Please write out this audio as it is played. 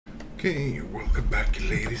Okay, welcome back,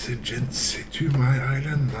 ladies and gents, to my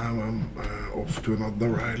island. Now I'm off to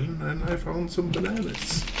another island, and I found some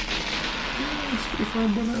bananas. Yes, we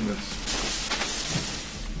found bananas.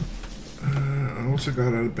 I also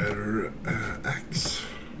got a better axe.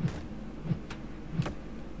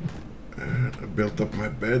 I built up my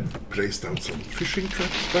bed, placed out some fishing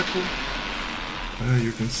traps back home.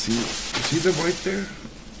 You can see the white there?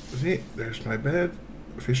 See, there's my bed,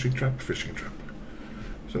 fishing trap, fishing trap.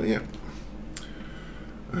 So yeah,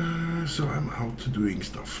 so I'm out doing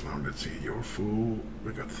stuff now. Let's see, you're full.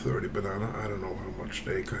 We got 30 banana. I don't know how much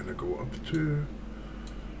they kind of go up to.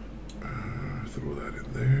 Throw that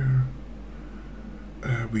in there.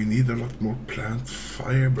 We need a lot more plant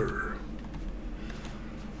fiber,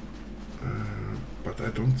 but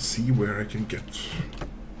I don't see where I can get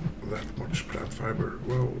that much plant fiber.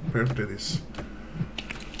 Well, apparently this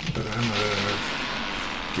banana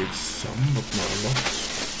gives some, but not a lot.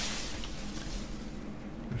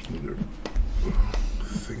 There's another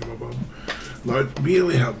thingamabob. Now it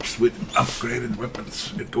really helps with upgraded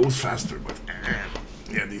weapons. It goes faster, but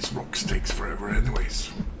yeah, these rocks takes forever anyways.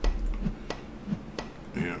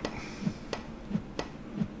 Yeah.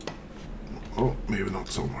 Oh, maybe not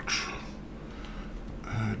so much.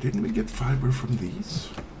 Didn't we get fiber from these?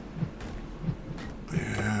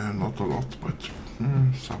 Yeah, not a lot, but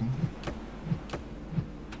some.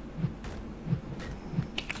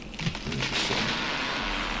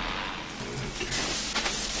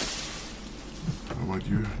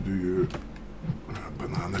 Do you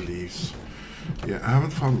banana leaves? Yeah, I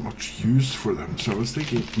haven't found much use for them, so I was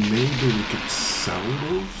thinking maybe we could sell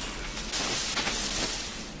those.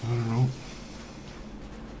 I don't know.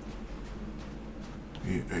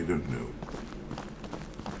 Yeah, I don't know.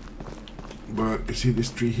 But you see this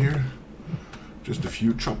tree here? Just a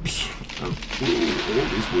few chops. Ooh, all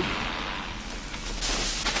this wood.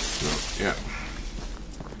 So yeah,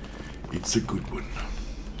 it's a good one.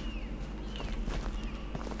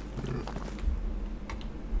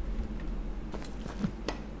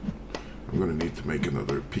 I'm gonna need to make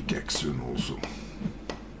another pickaxe soon also.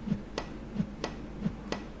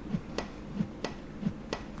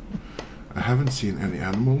 I haven't seen any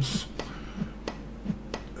animals.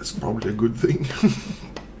 That's probably a good thing.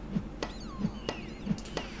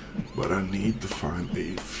 But I need to find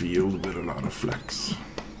a field with a lot of flax,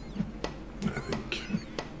 I think.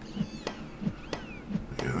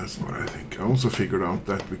 Yeah, that's what I think. I also figured out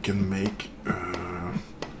that we can make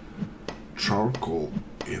charcoal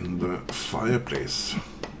in the fireplace.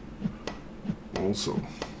 Also,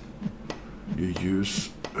 you use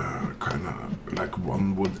kind of like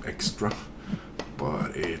one wood extra,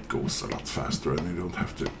 but it goes a lot faster and you don't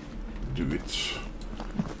have to do it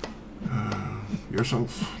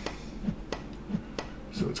yourself.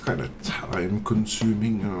 So it's kind of time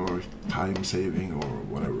consuming or time saving or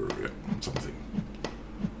whatever, yeah, something.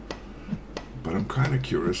 But I'm kind of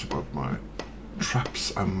curious about my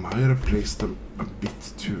traps. I might have placed them a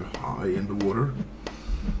bit too high in the water.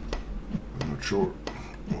 I'm not sure.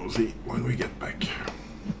 We'll see when we get back.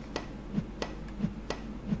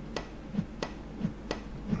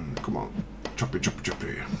 Come on, choppy, choppy,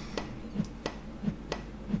 choppy.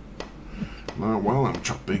 Now, while I'm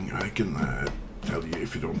chopping, I can tell you,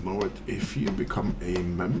 if you don't know it, if you become a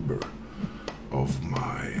member of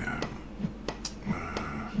my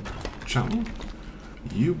channel,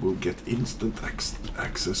 you will get instant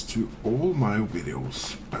access to all my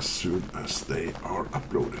videos as soon as they are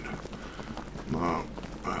uploaded. Now,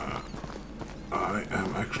 I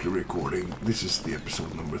am actually recording, this is the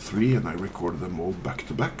episode number 3, and I recorded them all back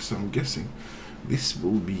to back, so I'm guessing this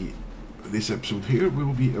episode here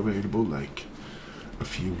will be available like a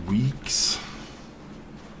few weeks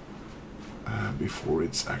before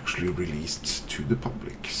it's actually released to the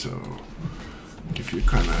public. So if you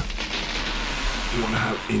kind of want to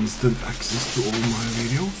have instant access to all my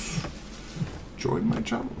videos, join my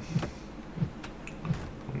channel.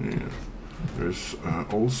 Yeah. There's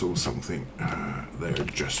also something there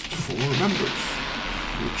just for members,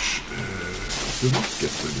 which do not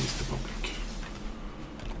get released to public,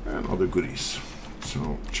 and other goodies.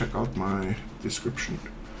 So check out my description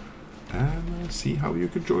and see how you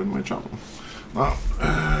can join my channel. Now,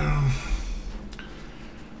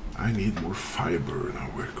 I need more fiber. Now,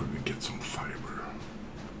 where could we get some fiber?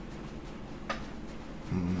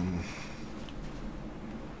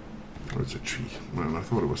 Oh, it's a tree. Man, I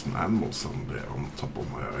thought it was an animal someday on top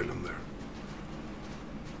of my island there.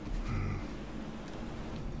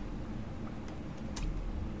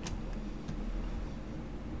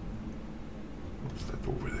 What's that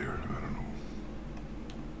over there? I don't know.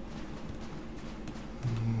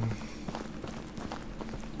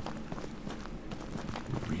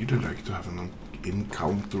 really like to have an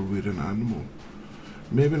encounter with an animal.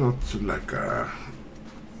 Maybe not like a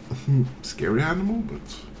scary animal, but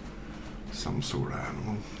some sort of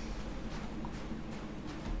animal.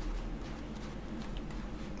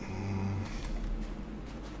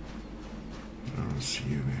 I don't see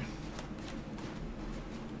any.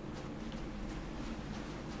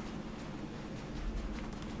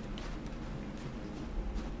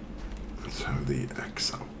 Let's have the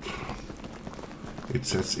axe out. It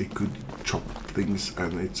says it could chop things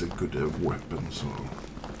and it's a good weapon, so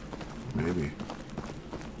maybe.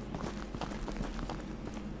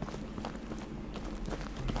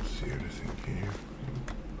 I don't see anything here.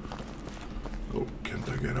 Oh, can't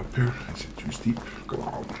I get up here? Is it too steep? Come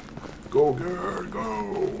on. Go, girl,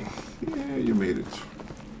 go! Yeah, you made it.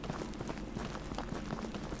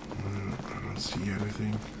 I don't see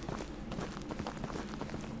anything.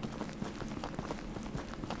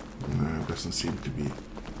 No, doesn't seem to be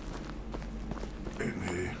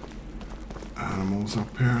any animals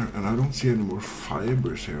up here, and I don't see any more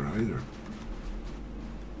fibers here either.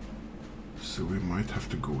 So we might have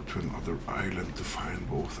to go to another island to find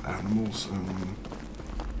both animals and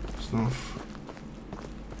stuff.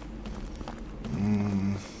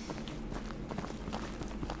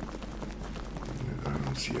 I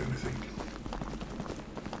don't see anything.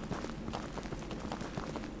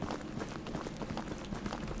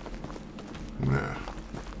 Nah.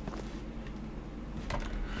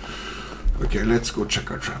 Okay, let's go check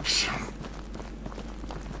our traps.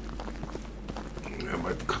 I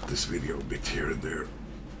might cut this video a bit here and there.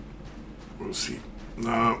 We'll see.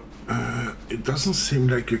 Now, it doesn't seem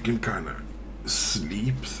like you can kind of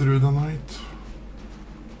sleep through the night,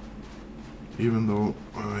 even though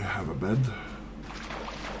I have a bed.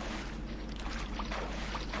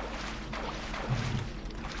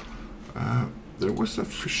 There was a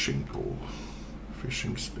fishing pole,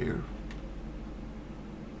 fishing spear.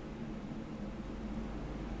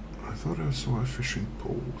 I thought I saw a fishing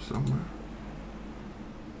pole somewhere.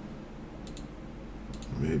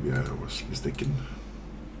 Maybe I was mistaken.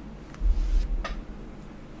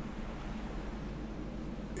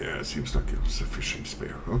 Yeah, it seems like it was a fishing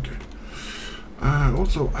spear. Okay.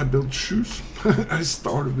 Also, I built shoes. I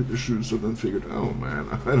started with the shoes and then figured, oh man,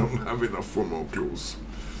 I don't have enough for more clothes.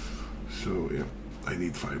 So yeah, I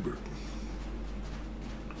need fiber.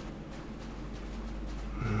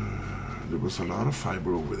 There was a lot of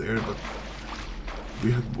fiber over there, but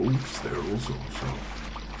we had wolves there also, so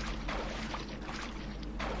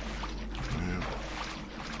yeah.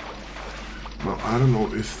 Well, I don't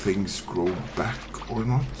know if things grow back or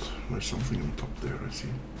not. There's something on top there, I see.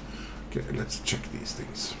 Okay, let's check these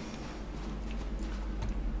things.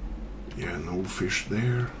 Yeah, no fish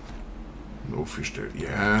there. No fish there.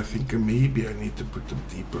 Yeah, I think maybe I need to put them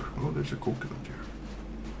deeper. Oh, there's a coconut here.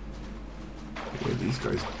 Yeah, these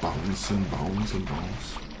guys bounce and bounce and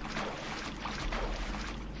bounce.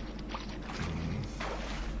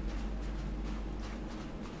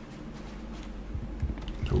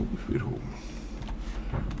 So we're home.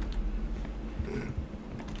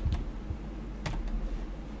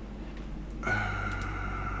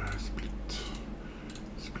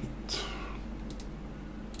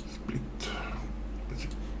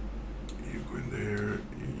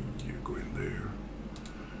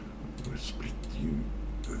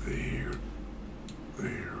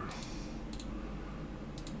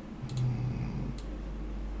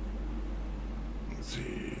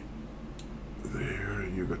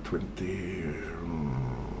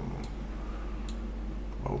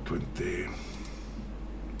 About 20.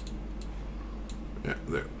 Yeah,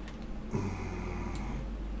 there.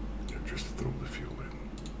 Yeah, just throw the fuel in.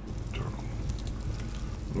 Turn on.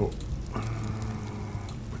 No.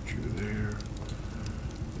 Put you there.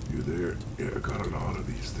 You there. Yeah, I got a lot of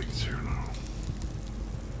these things here now.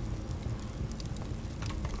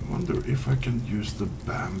 I wonder if I can use the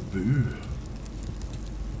bamboo.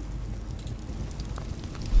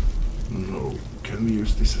 No. Can we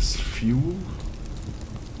use this as fuel?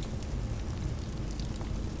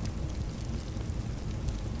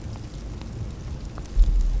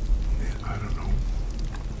 Yeah, I don't know.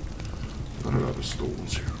 Got a lot of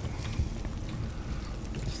stones here.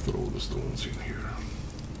 Let's throw the stones in here.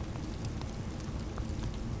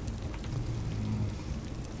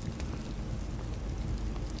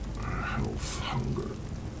 Health, hunger.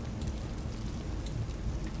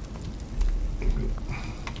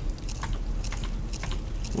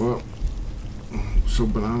 Well, so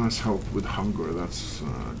bananas help with hunger, that's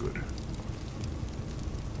good.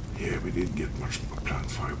 Yeah, we didn't get much plant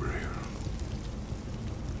fiber here.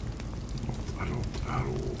 Not a lot at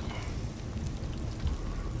all.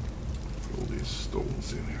 Throw these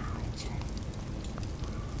stones in here also.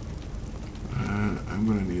 I'm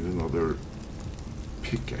gonna need another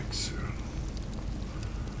pickaxe here.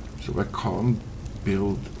 So I can't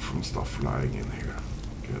build from stuff lying in here.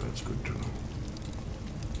 Okay, that's good to know.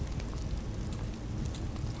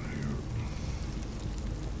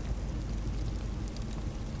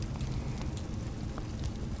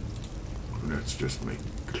 Let's just make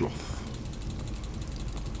cloth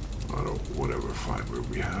out of whatever fiber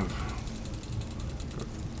we have.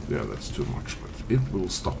 Yeah, that's too much, but it will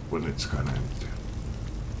stop when it's kind of empty.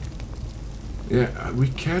 Yeah, we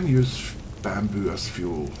can use bamboo as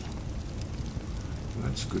fuel.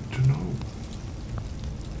 That's good to know.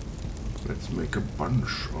 Let's make a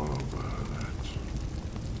bunch of that.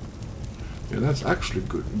 Yeah, that's actually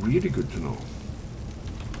good, really good to know.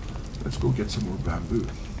 Let's go get some more bamboo.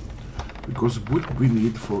 Because wood we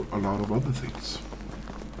need for a lot of other things.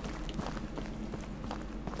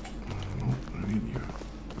 No, I need you.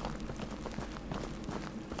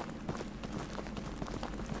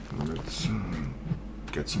 Let's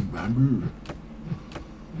get some bamboo.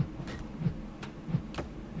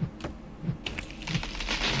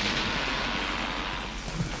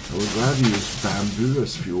 I would rather use bamboo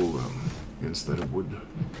as fuel instead of wood.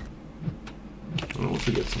 I'll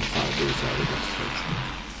also get some fibers out of this section.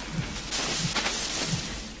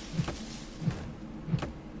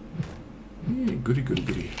 Goody, goody,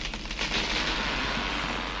 goody.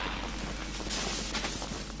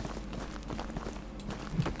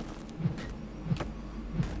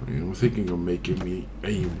 I'm thinking of making me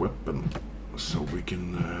a weapon so we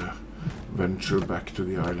can venture back to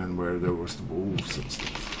the island where there was the wolves and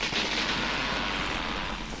stuff.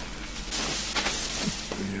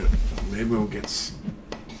 Yeah, maybe I'll get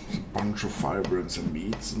a bunch of fiber and some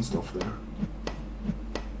meats and stuff there.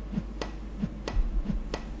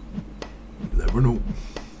 Never know.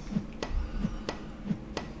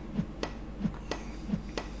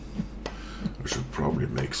 I should probably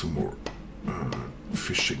make some more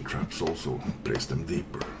fishing traps also, place them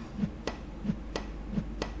deeper.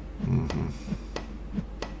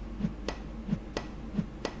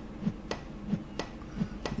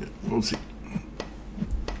 Yeah, we'll see.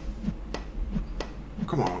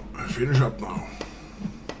 Come on, finish up now.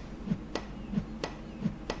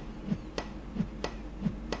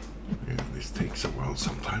 Takes a while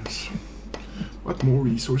sometimes, but more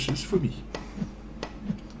resources for me.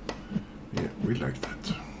 Yeah, we like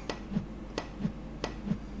that.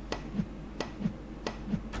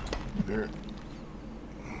 There.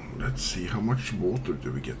 Let's see, how much water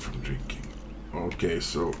do we get from drinking? Okay,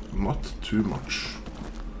 so not too much.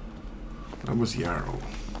 That was yarrow.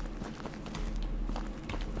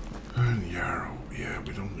 And yarrow, yeah,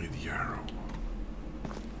 we don't need yarrow.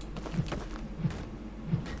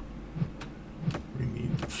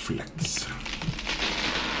 Flex.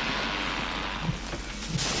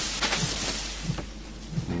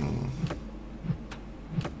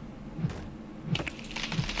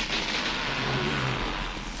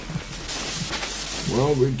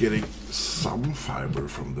 Well, we're getting some fiber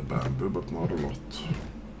from the bamboo, but not a lot.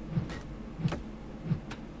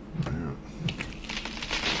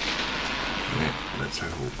 Yeah, let's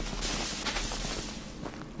head home.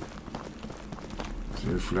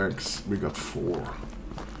 So flags, we got 4.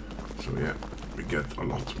 So yeah, we get a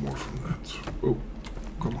lot more from that. Oh,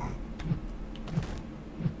 come on.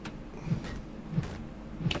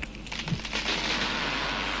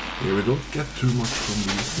 Yeah, we don't get too much from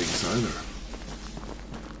these things either.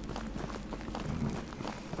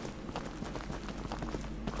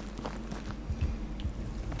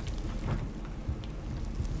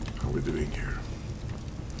 How are we doing here?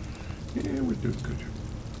 Yeah, we're doing good.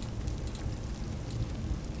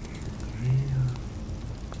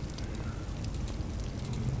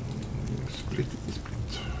 Split.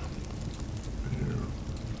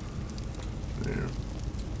 There.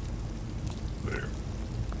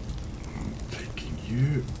 I'm taking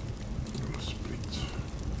you. I'm gonna split.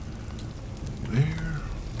 There.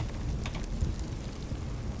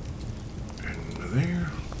 And there.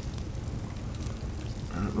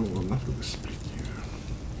 No, I'm not gonna split you.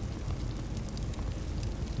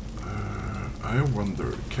 I wonder,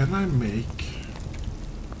 can I make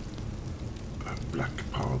a black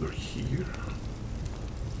powder here?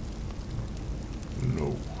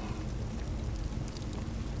 No.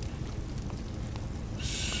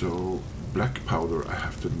 So black powder I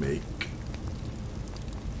have to make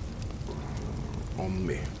on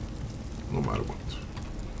me, no matter what.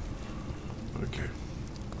 Okay.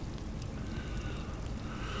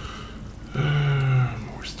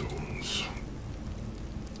 More stones.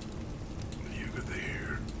 You go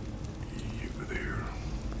there. You go there.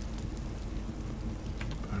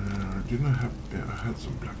 didn't I have? Yeah, I had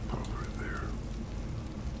some black powder there.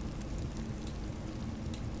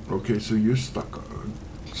 Okay, so you stacked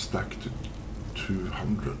to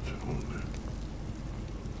 200 only.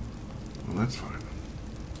 Well, that's fine.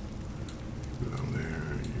 You go down there.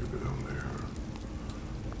 You go down there.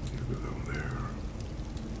 You go down there.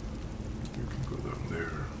 You can go down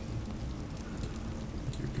there.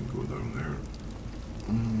 You can go down there.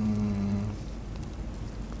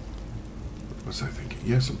 What was I thinking?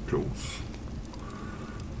 Yes, I'm close.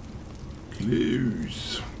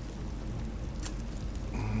 Close.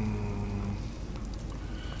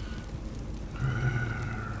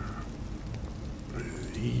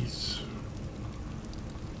 These.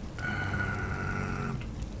 And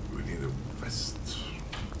we need a vest.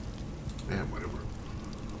 Yeah, whatever.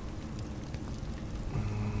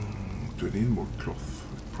 Do I need more cloth?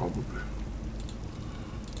 Probably.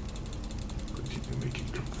 Continue making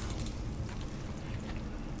cloth.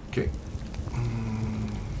 Okay.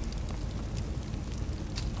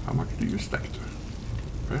 How much do you stack to?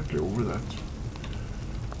 Apparently over that.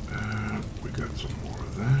 We got some more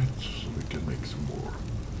of that, so we can make some more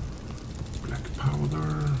black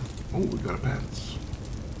powder. Oh, we got a pants.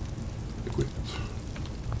 Equipped.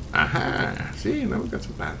 Aha! See, now we got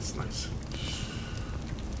some pants. Nice.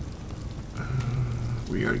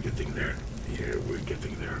 We are getting there. Yeah, we're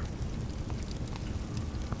getting there.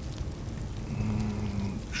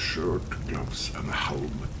 Shirt, gloves, and a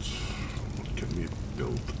helmet. What can we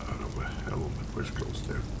build out of a helmet? Where's close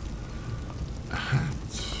there? A hat.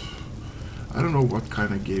 I don't know what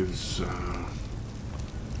kind of gives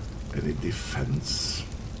any defense.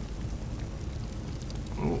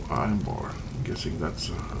 Oh, iron bar. I'm guessing that's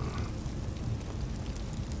yeah,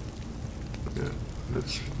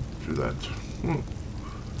 let's do that.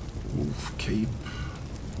 Wolf cape.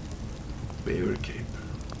 Bear cape.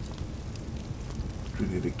 What do we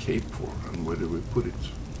need a cape for, and where do we put it?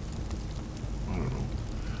 I don't know.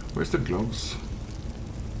 Where's the gloves?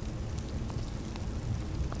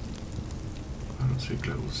 I don't see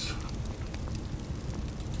gloves.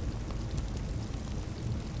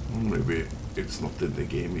 Well, maybe it's not in the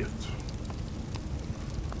game yet.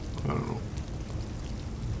 I don't know.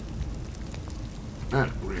 I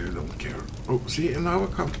really don't care. Oh, see, and now I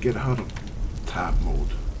can't get out of tab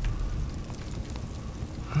mode.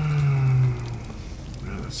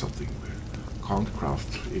 Yeah, that's something weird. Can't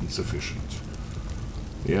craft insufficient.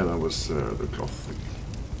 Yeah, that was the cloth thing.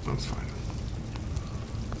 That's fine.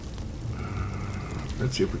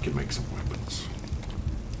 Let's see if we can make some weapons.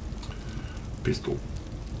 Pistol.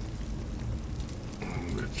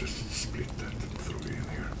 Let's just split that and throw it in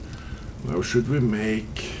here. Now, should we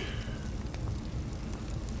make...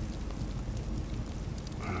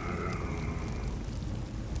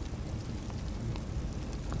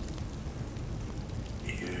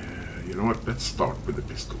 yeah, you know what? Let's start with the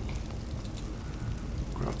pistol.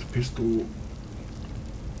 Grab the pistol.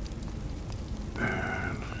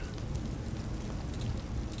 And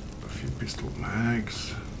a few pistol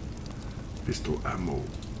mags. Pistol ammo.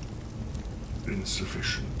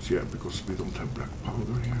 Insufficient, yeah, because we don't have black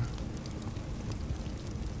powder here.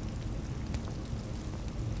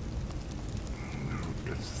 Now,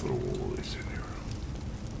 let's throw all this in here.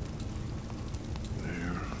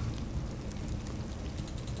 There.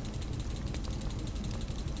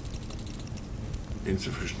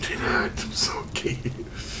 Insufficient items, okay.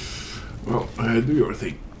 Well, do your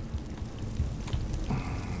thing.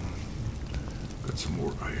 Got some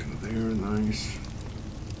more iron there, nice.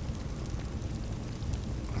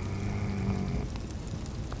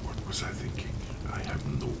 What was I thinking? I have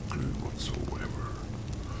no clue whatsoever.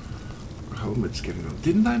 The helmet's getting on.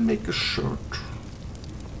 Didn't I make a shirt?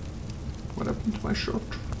 What happened to my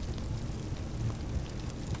shirt?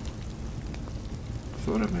 I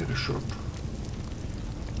thought I made a shirt.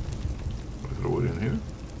 I throw it in here.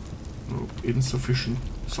 No, insufficient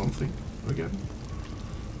something again.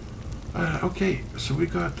 Okay, so we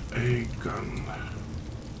got a gun.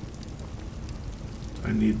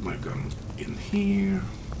 I need my gun in here.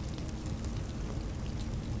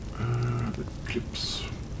 The clips.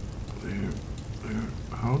 There, there.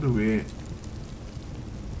 How do we...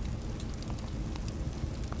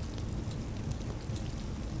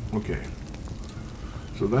 Okay.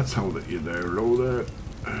 So that's how they're loaded.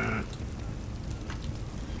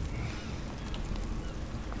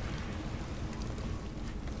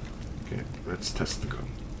 Okay, let's test the gun.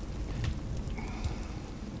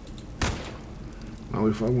 Now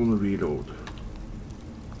if I want to reload,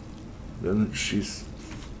 then she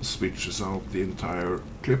switches out the entire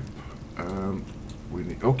clip and we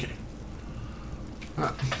need... Okay.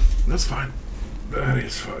 That's fine. That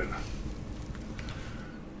is fine.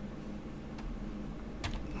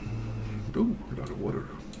 Ooh, a lot of water.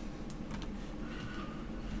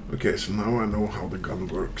 Okay, so now I know how the gun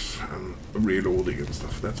works and reloading and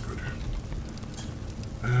stuff. That's good.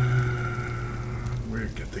 We're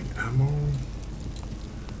getting ammo.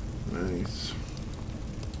 Nice.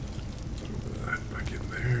 Put that back in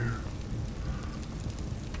there.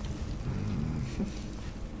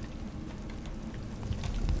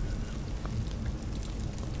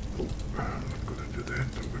 Oh, I'm not gonna do that.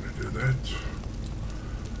 I'm gonna do that.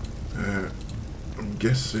 I'm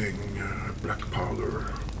guessing black powder.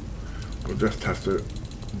 We'll just have to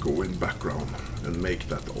go in background and make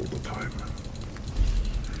that all the time.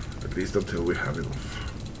 At least until we have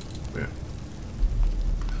enough. Yeah.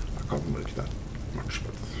 I can't make that much,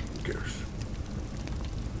 but who cares?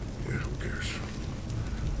 Yeah, who cares?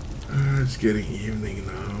 It's getting evening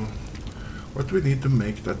now. What do we need to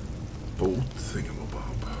make that boat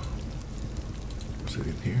thingamabob? Was it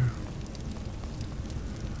in here?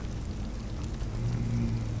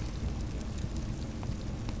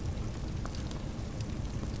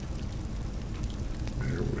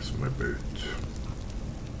 Where's my boat?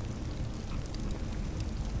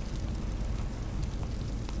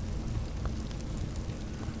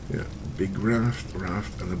 Yeah, big raft,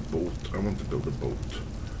 and a boat. I want to build a boat.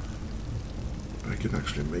 I can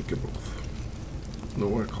actually make a boat.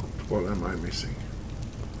 No, I can't. What am I missing?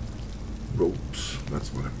 Ropes.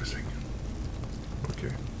 That's what I'm missing.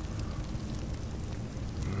 Okay.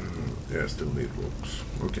 Yeah, I still need ropes.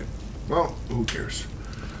 Okay. Well, who cares?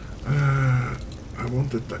 I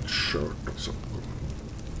wanted that shirt or something.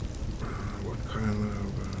 What kind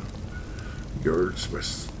of girl's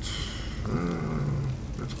vest?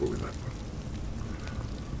 Let's go with that one.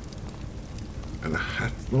 And a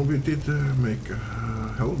hat. No, we did make a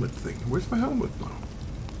helmet thing. Where's my helmet now?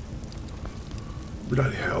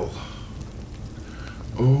 Bloody hell.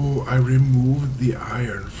 Oh, I removed the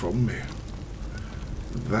iron from me.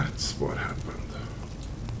 That's what happened.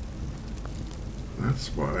 That's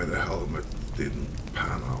why the helmet didn't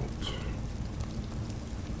pan out.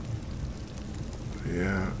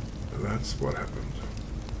 Yeah, that's what happened.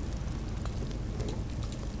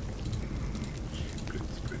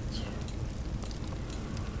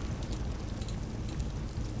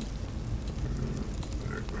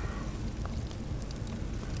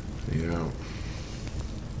 Yeah.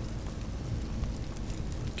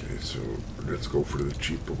 Okay, so let's go for the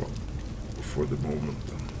cheaper one for the moment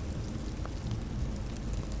then.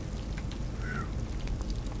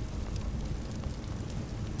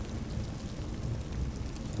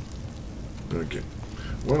 Okay,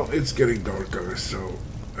 well, it's getting dark, guys, so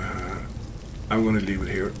I'm gonna leave it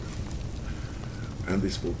here, and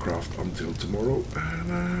this will craft until tomorrow,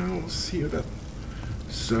 and I'll see you then.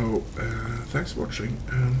 So thanks for watching,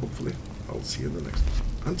 and hopefully I'll see you in the next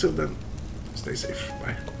one. Until then, stay safe.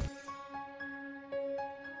 Bye.